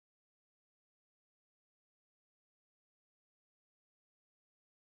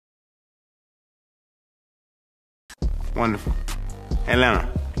Wonderful. Atlanta.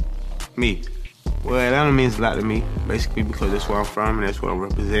 Me. Well, Atlanta means a lot to me, basically because that's where I'm from and that's what I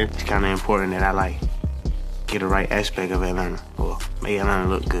represent. It's kind of important that I get the right aspect of Atlanta, or make Atlanta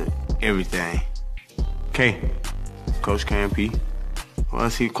look good. Everything. K. Coach KMP. Well,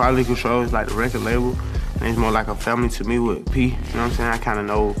 see, Quality Control is like the record label, and it's more like a family to me with P. You know what I'm saying? I kind of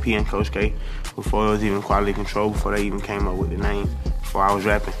know P and Coach K before it was even Quality Control, before they even came up with the name, before I was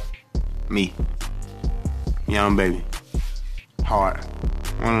rapping. Me. Young baby. Hard.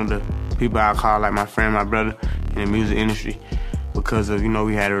 One of the people I call like my friend, my brother in the music industry because of,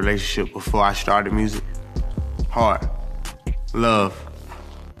 we had a relationship before I started music. Hard. Love.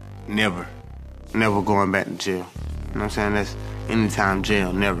 Never. Never going back to jail. You know what I'm saying? That's anytime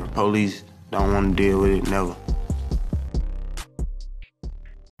jail, never. Police don't want to deal with it, never.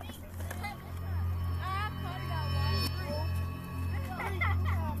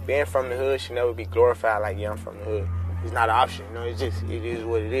 Being from the hood should never be glorified like, yeah, I'm from the hood. It's not an option, it is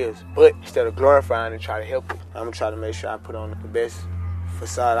what it is. But instead of glorifying and try to help it, I'm gonna try to make sure I put on the best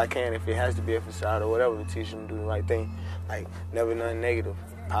facade I can, if it has to be a facade or whatever, to teach them to do the right thing. Like, never nothing negative,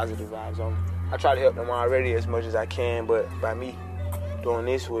 positive vibes on them. I try to help them already as much as I can, but by me doing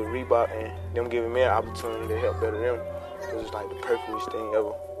this with Reebok and them giving me an opportunity to help better them, it was like the perfectest thing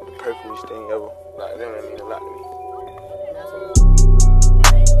ever. The perfectest thing ever. Like, them, that mean a lot to me.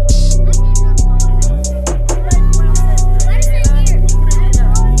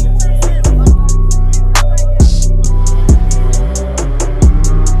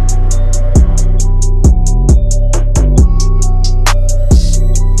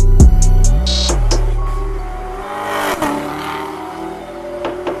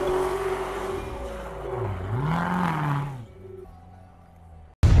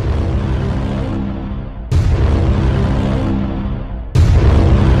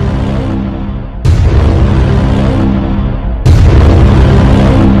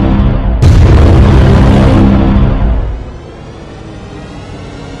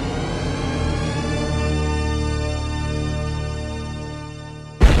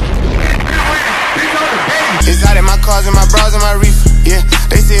 Exotic, my cars and my bras and my reefer, yeah.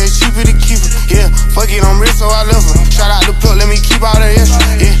 They say it's cheaper to keep it, yeah. Fuck it, I'm rich, so I love her. Shout out the plug, let me keep all the extra,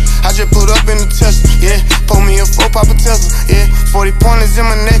 yeah. I just put up in the Tesla, yeah. Pull me a 4, pop a Tesla, yeah. 40 pointers in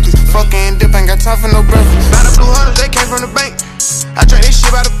my necklace, fucking dip, ain't got time for no breakfast. Now the blue hunters, they came from the bank. I drank this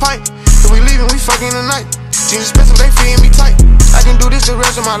shit by the pint. If we leaving, we fucking tonight. Jeans expensive, they feeding me tight. I can do this the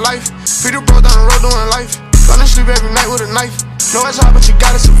rest of my life. Pretty bros down the road doing life. Gonna sleep every night with a knife. No, it's hard, but you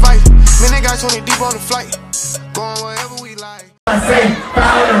gotta survive. Man, they got 20 deep on the flight. Going wherever we like. I say,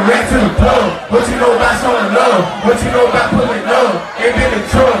 follow the red to the plug. What you know about showing love? What you know about pulling love? Ain't been a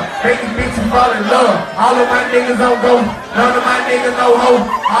drug, making me to fall in love. All of my niggas don't go, none of my niggas no hoe.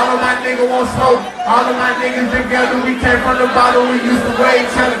 All of my niggas won't smoke, all of my niggas together. We came from the bottom, we used to wait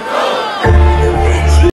each other.